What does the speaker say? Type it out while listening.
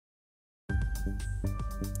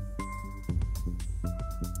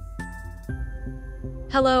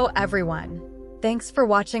Hello, everyone. Thanks for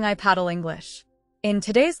watching iPaddle English. In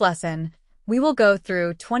today's lesson, we will go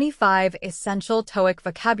through 25 essential TOEIC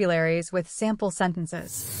vocabularies with sample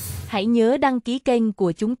sentences. Hãy nhớ đăng ký kênh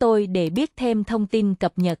của chúng tôi để biết thêm thông tin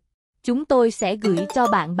cập nhật. Chúng tôi sẽ gửi cho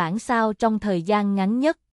bạn bản sao trong thời gian ngắn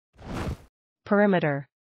nhất. Perimeter.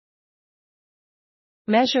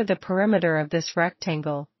 Measure the perimeter of this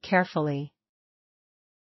rectangle carefully.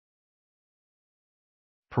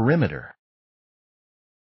 Perimeter.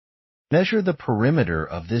 Measure the perimeter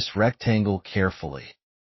of this rectangle carefully.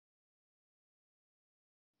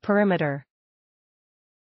 Perimeter.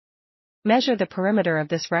 Measure the perimeter of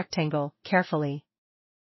this rectangle carefully.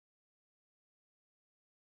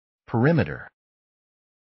 Perimeter.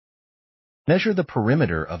 Measure the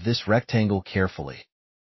perimeter of this rectangle carefully.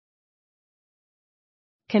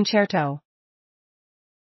 Concerto.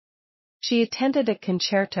 She attended a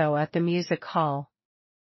concerto at the music hall.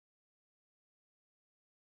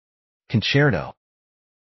 Concerto.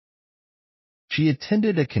 She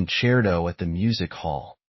attended a concerto at the music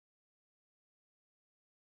hall.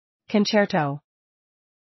 Concerto.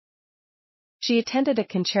 She attended a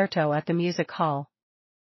concerto at the music hall.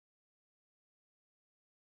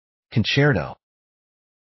 Concerto.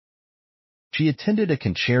 She attended a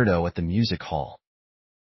concerto at the music hall.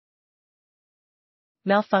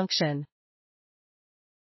 Malfunction.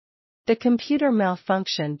 The computer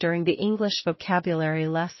malfunctioned during the English vocabulary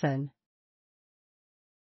lesson.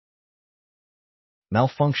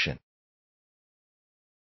 Malfunction.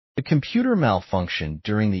 The computer malfunctioned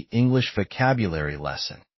during the English vocabulary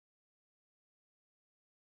lesson.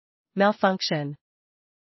 Malfunction.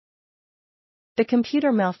 The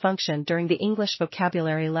computer malfunctioned during the English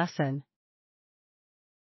vocabulary lesson.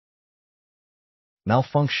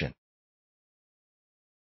 Malfunction.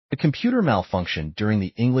 The computer malfunctioned during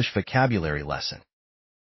the English vocabulary lesson.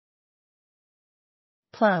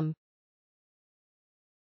 Plumb.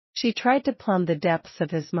 She tried to plumb the depths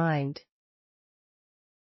of his mind.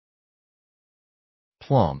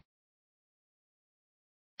 Plumb.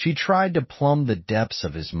 She tried to plumb the depths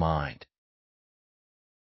of his mind.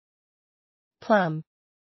 Plumb.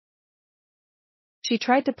 She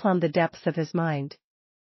tried to plumb the depths of his mind.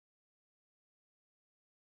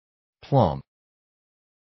 Plumb.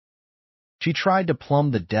 She tried to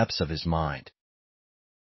plumb the depths of his mind.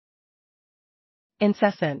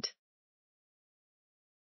 Incessant.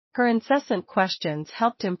 Her incessant questions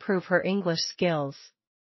helped improve her English skills.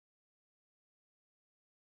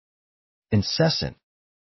 Incessant.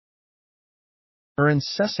 Her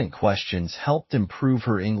incessant questions helped improve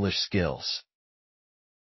her English skills.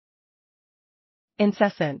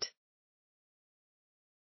 Incessant.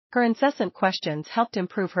 Her incessant questions helped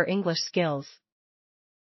improve her English skills.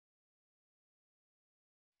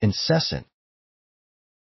 Incessant.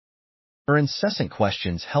 Her incessant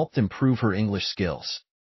questions helped improve her English skills.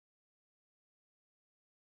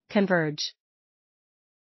 Converge.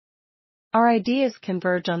 Our ideas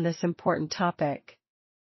converge on this important topic.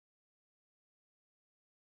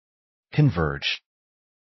 Converge.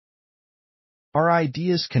 Our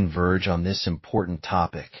ideas converge on this important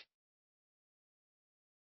topic.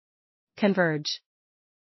 Converge.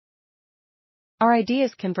 Our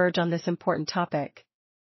ideas converge on this important topic.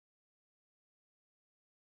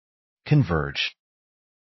 Converge.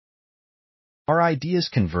 Our ideas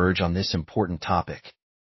converge on this important topic.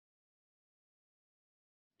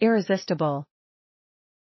 Irresistible.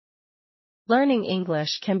 Learning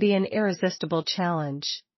English can be an irresistible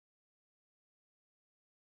challenge.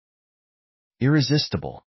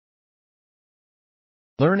 Irresistible.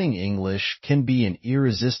 Learning English can be an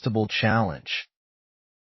irresistible challenge.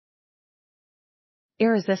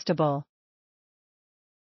 Irresistible.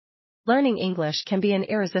 Learning English can be an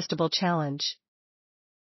irresistible challenge.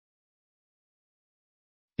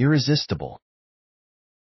 Irresistible.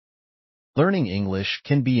 Learning English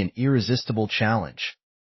can be an irresistible challenge.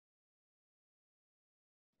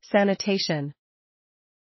 Sanitation.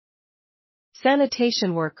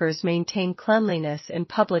 Sanitation workers maintain cleanliness in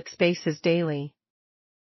public spaces daily.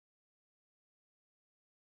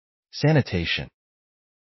 Sanitation.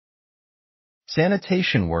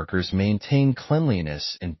 Sanitation workers maintain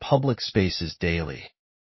cleanliness in public spaces daily.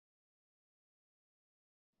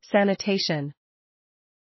 Sanitation.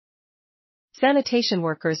 Sanitation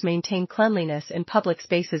workers maintain cleanliness in public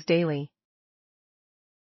spaces daily.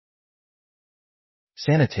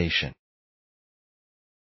 Sanitation.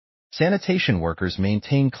 Sanitation workers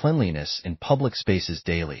maintain cleanliness in public spaces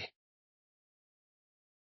daily.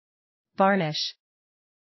 Varnish.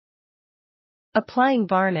 Applying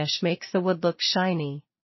varnish makes the wood look shiny.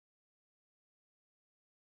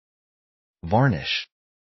 Varnish.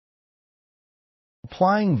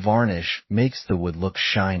 Applying varnish makes the wood look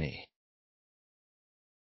shiny.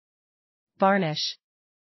 Varnish.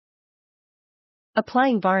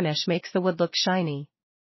 Applying varnish makes the wood look shiny.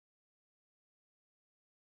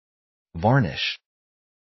 Varnish.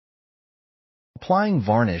 Applying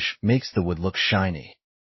varnish makes the wood look shiny.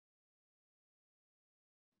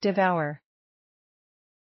 Devour.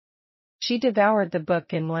 She devoured the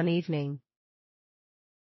book in one evening.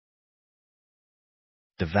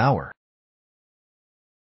 Devour.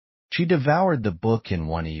 She devoured the book in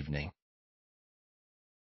one evening.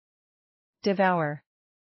 Devour.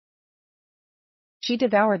 She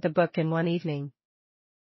devoured the book in one evening.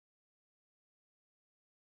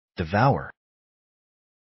 Devour.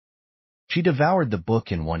 She devoured the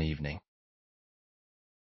book in one evening.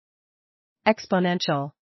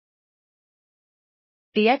 Exponential.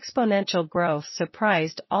 The exponential growth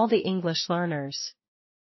surprised all the English learners.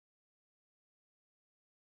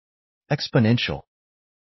 Exponential.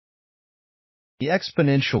 The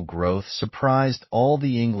exponential growth surprised all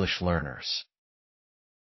the English learners.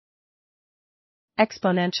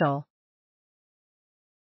 Exponential.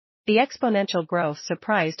 The exponential growth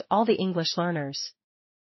surprised all the English learners.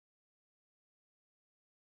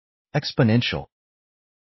 Exponential.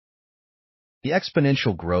 The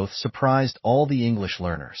exponential growth surprised all the English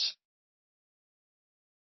learners.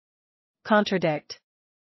 Contradict.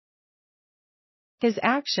 His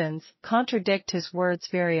actions contradict his words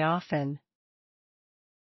very often.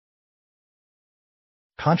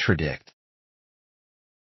 Contradict.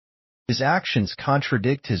 His actions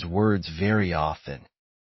contradict his words very often.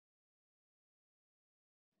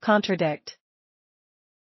 Contradict.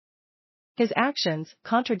 His actions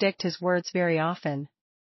contradict his words very often.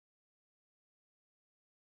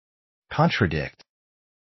 Contradict.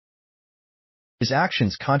 His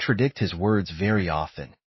actions contradict his words very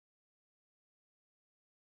often.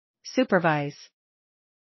 Supervise.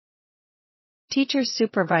 Teachers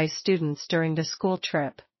supervise students during the school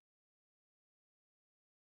trip.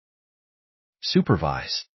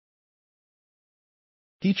 Supervise.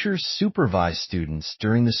 Teachers supervise students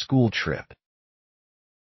during the school trip.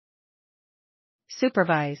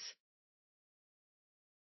 Supervise.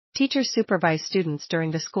 Teachers supervise students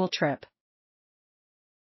during the school trip.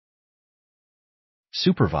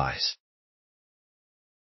 Supervise.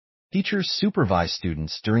 Teachers supervise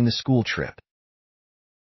students during the school trip.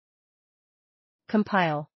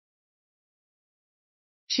 Compile.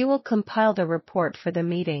 She will compile the report for the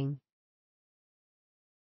meeting.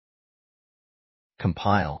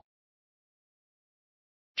 Compile.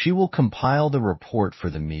 She will compile the report for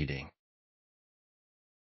the meeting.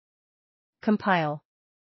 Compile.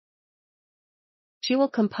 She will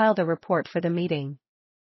compile the report for the meeting.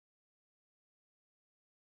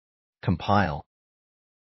 Compile.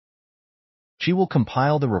 She will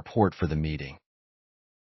compile the report for the meeting.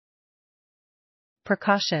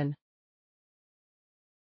 Precaution.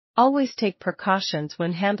 Always take precautions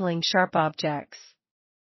when handling sharp objects.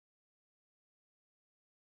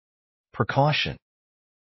 Precaution.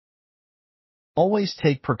 Always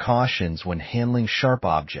take precautions when handling sharp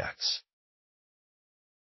objects.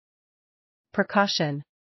 Precaution.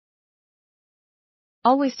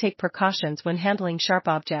 Always take precautions when handling sharp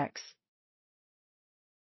objects.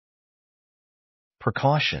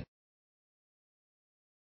 Precaution.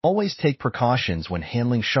 Always take precautions when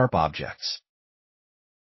handling sharp objects.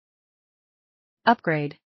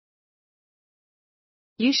 Upgrade.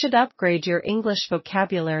 You should upgrade your English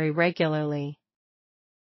vocabulary regularly.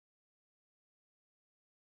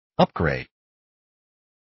 Upgrade.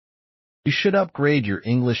 You should upgrade your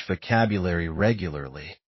English vocabulary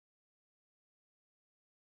regularly.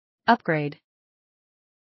 Upgrade.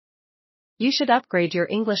 You should upgrade your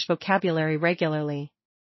English vocabulary regularly.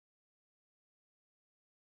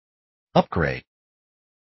 Upgrade.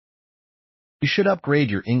 You should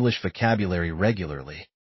upgrade your English vocabulary regularly.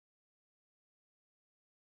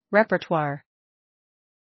 Repertoire.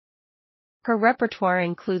 Her repertoire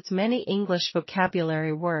includes many English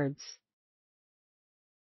vocabulary words.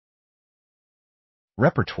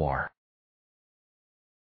 Repertoire.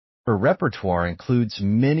 Her repertoire includes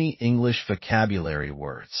many English vocabulary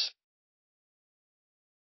words.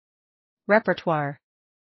 Repertoire.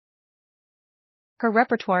 Her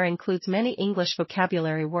repertoire includes many English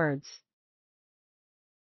vocabulary words.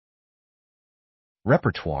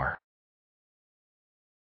 Repertoire.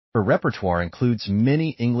 Her repertoire includes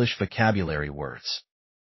many English vocabulary words.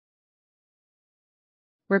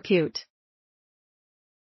 Repute.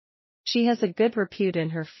 She has a good repute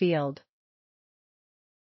in her field.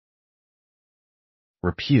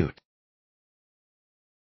 Repute.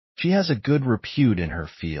 She has a good repute in her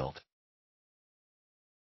field.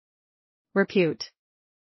 Repute.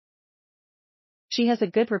 She has a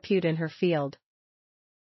good repute in her field.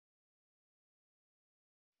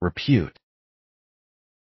 Repute.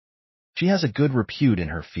 She has a good repute in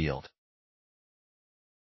her field.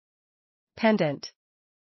 Pendant.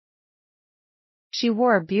 She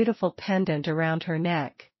wore a beautiful pendant around her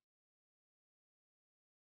neck.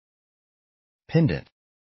 Pendant.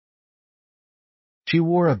 She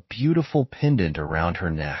wore a beautiful pendant around her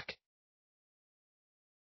neck.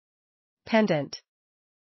 Pendant.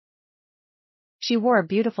 She wore a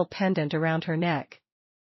beautiful pendant around her neck.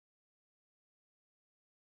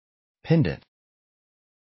 Pendant.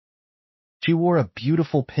 She wore a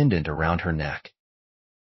beautiful pendant around her neck.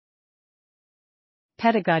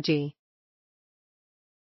 Pedagogy.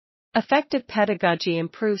 Effective pedagogy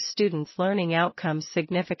improves students' learning outcomes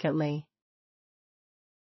significantly.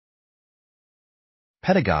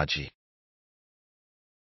 Pedagogy.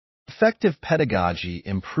 Effective pedagogy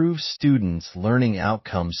improves students' learning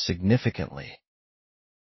outcomes significantly.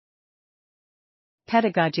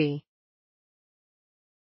 Pedagogy.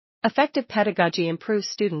 Effective pedagogy improves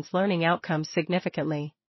students' learning outcomes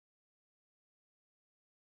significantly.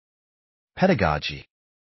 Pedagogy.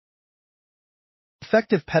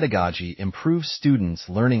 Effective pedagogy improves students'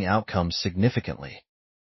 learning outcomes significantly.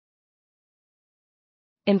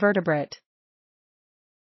 Invertebrate.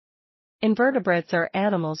 Invertebrates are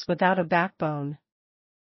animals without a backbone.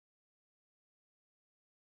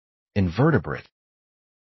 Invertebrate.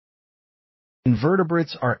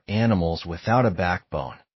 Invertebrates are animals without a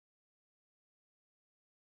backbone.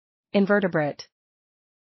 Invertebrate.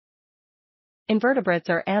 Invertebrates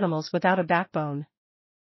are animals without a backbone.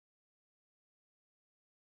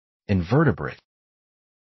 Invertebrate.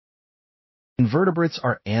 Invertebrates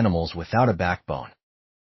are animals without a backbone.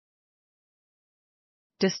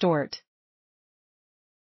 Distort.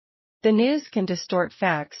 The news can distort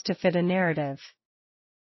facts to fit a narrative.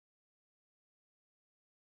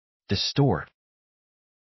 Distort.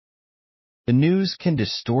 The news can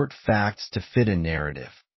distort facts to fit a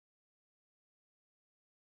narrative.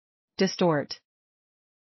 Distort.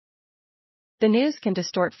 The news can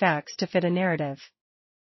distort facts to fit a narrative.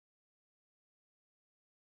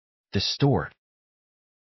 Distort.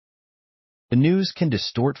 The news can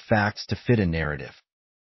distort facts to fit a narrative.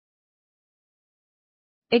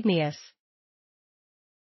 Igneous.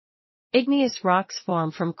 Igneous rocks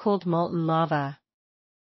form from cooled molten lava.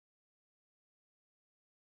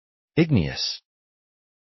 Igneous.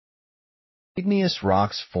 Igneous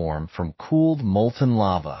rocks form from cooled molten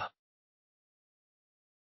lava.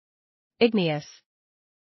 Igneous.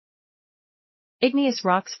 Igneous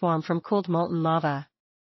rocks form from cooled molten lava.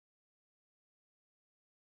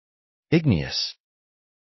 Igneous.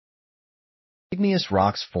 Igneous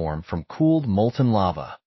rocks form from cooled molten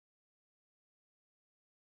lava.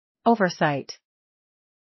 Oversight.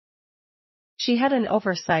 She had an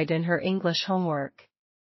oversight in her English homework.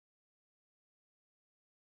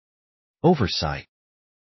 Oversight.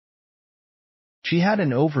 She had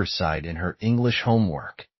an oversight in her English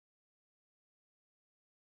homework.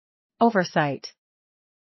 Oversight.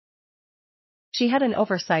 She had an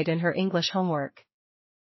oversight in her English homework.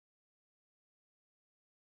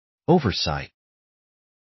 Oversight.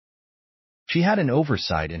 She had an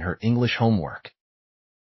oversight in her English homework.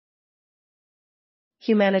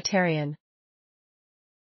 Humanitarian.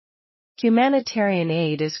 Humanitarian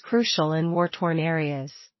aid is crucial in war-torn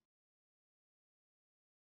areas.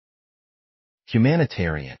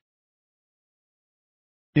 Humanitarian.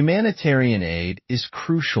 Humanitarian aid is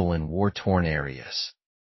crucial in war-torn areas.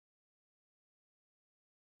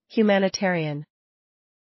 Humanitarian.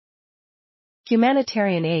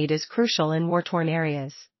 Humanitarian aid is crucial in war-torn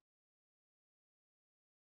areas.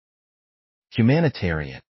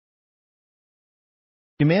 Humanitarian.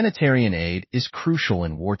 Humanitarian aid is crucial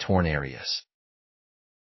in war-torn areas.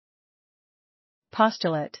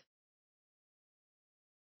 Postulate.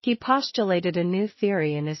 He postulated a new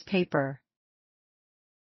theory in his paper.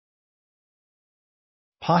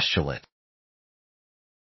 Postulate.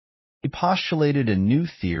 He postulated a new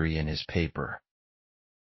theory in his paper.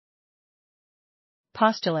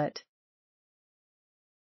 Postulate.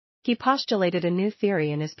 He postulated a new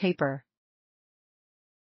theory in his paper.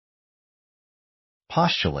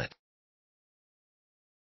 Postulate.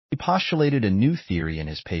 He postulated a new theory in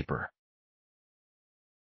his paper.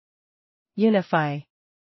 Unify.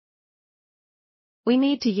 We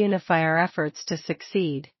need to unify our efforts to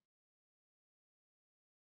succeed.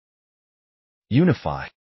 Unify.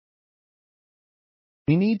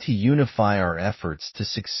 We need to unify our efforts to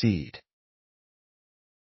succeed.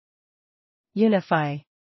 Unify.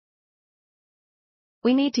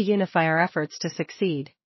 We need to unify our efforts to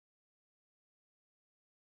succeed.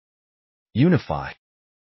 Unify.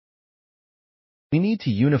 We need to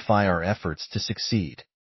unify our efforts to succeed.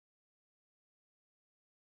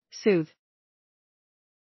 Soothe.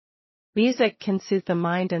 Music can soothe the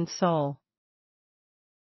mind and soul.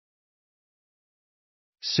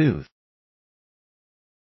 Soothe.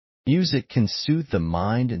 Music can soothe the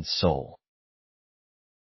mind and soul.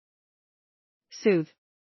 Soothe.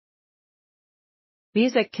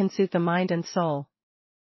 Music can soothe the mind and soul.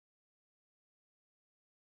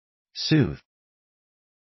 Soothe.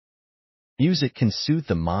 Music can soothe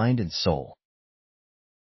the mind and soul.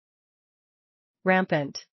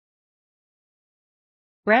 Rampant.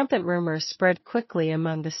 Rampant rumors spread quickly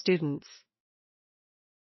among the students.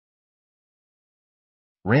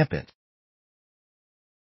 Rampant.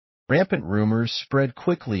 Rampant rumors spread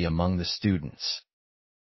quickly among the students.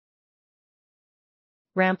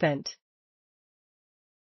 Rampant.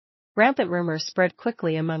 Rampant rumors spread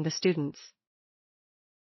quickly among the students.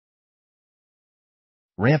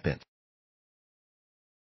 Rampant.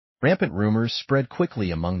 Rampant rumors spread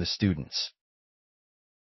quickly among the students.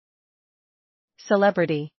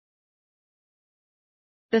 Celebrity.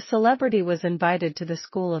 The celebrity was invited to the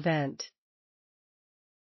school event.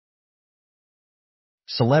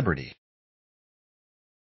 Celebrity.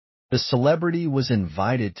 The celebrity was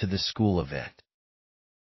invited to the school event.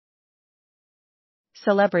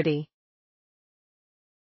 Celebrity.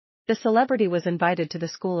 The celebrity was invited to the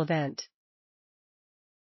school event.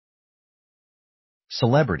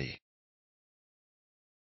 Celebrity.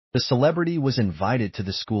 The celebrity was invited to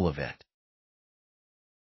the school event.